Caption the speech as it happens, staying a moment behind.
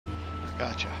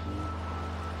Gotcha.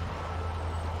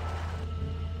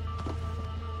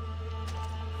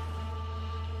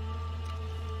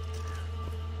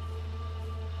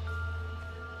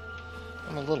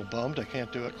 I'm a little bummed I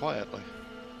can't do it quietly.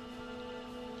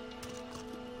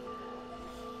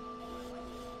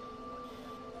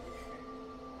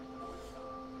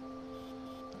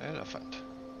 Elephant.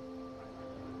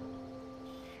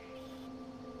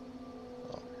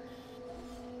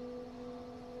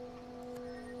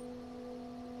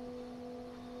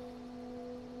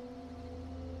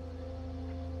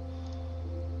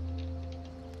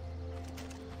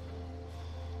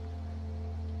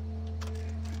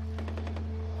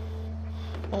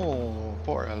 Oh,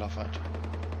 poor elephant.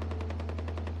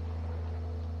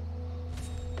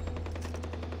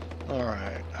 All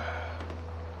right.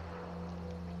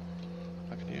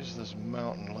 I can use this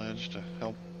mountain ledge to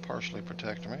help partially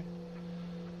protect me.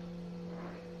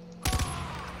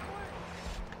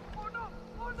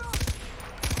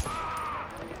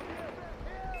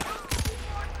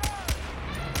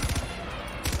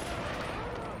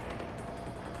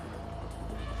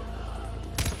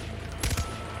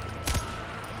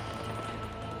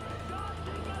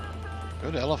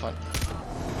 Good elephant.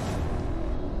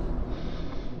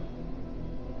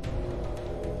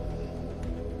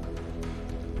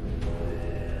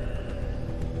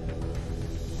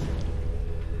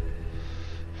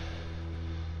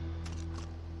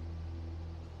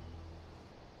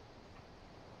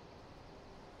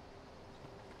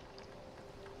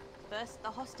 First the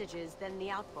hostages, then the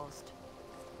outpost.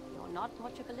 You're not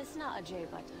much of a listener, Ajay,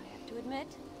 but I have to admit,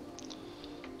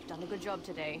 you've done a good job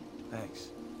today. Thanks.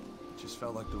 It just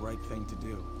felt like the right thing to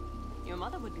do. Your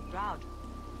mother would be proud.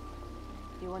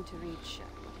 You want to reach,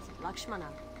 what is it, Lakshmana?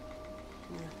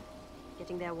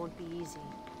 Getting there won't be easy.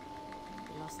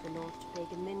 We lost the north to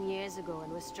pagan men years ago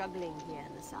and we're struggling here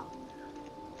in the south.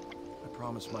 I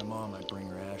promised my mom I'd bring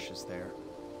her ashes there.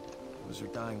 It was her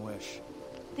dying wish.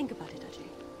 Think about it,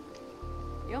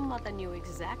 Ajay. Your mother knew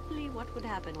exactly what would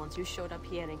happen once you showed up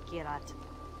here in Kirat.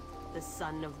 The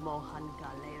son of Mohan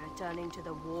Ghale returning to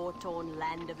the war-torn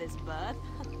land of his birth.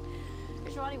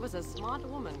 Ishwari was a smart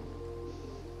woman.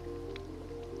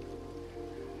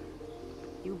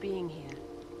 You being here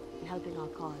and helping our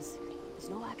cause is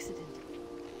no accident.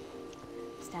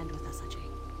 Stand with us,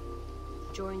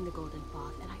 Ajay. Join the Golden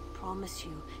Path, and I promise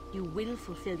you, you will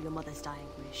fulfill your mother's dying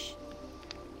wish.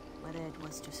 Whether it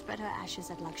was to spread her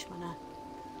ashes at Lakshmana,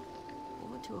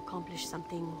 or to accomplish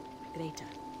something greater.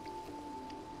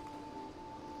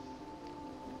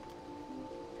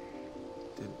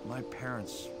 Did my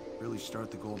parents really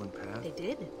start the Golden Path? They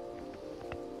did.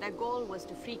 Their goal was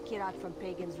to free Kirat from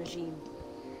Pagan's regime.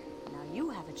 Now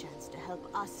you have a chance to help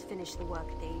us finish the work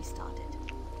they started.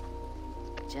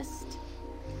 Just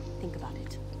think about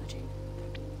it, Ajay.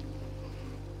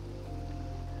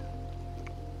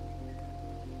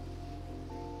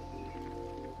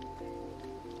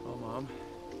 Oh, Mom.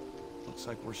 Looks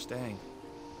like we're staying.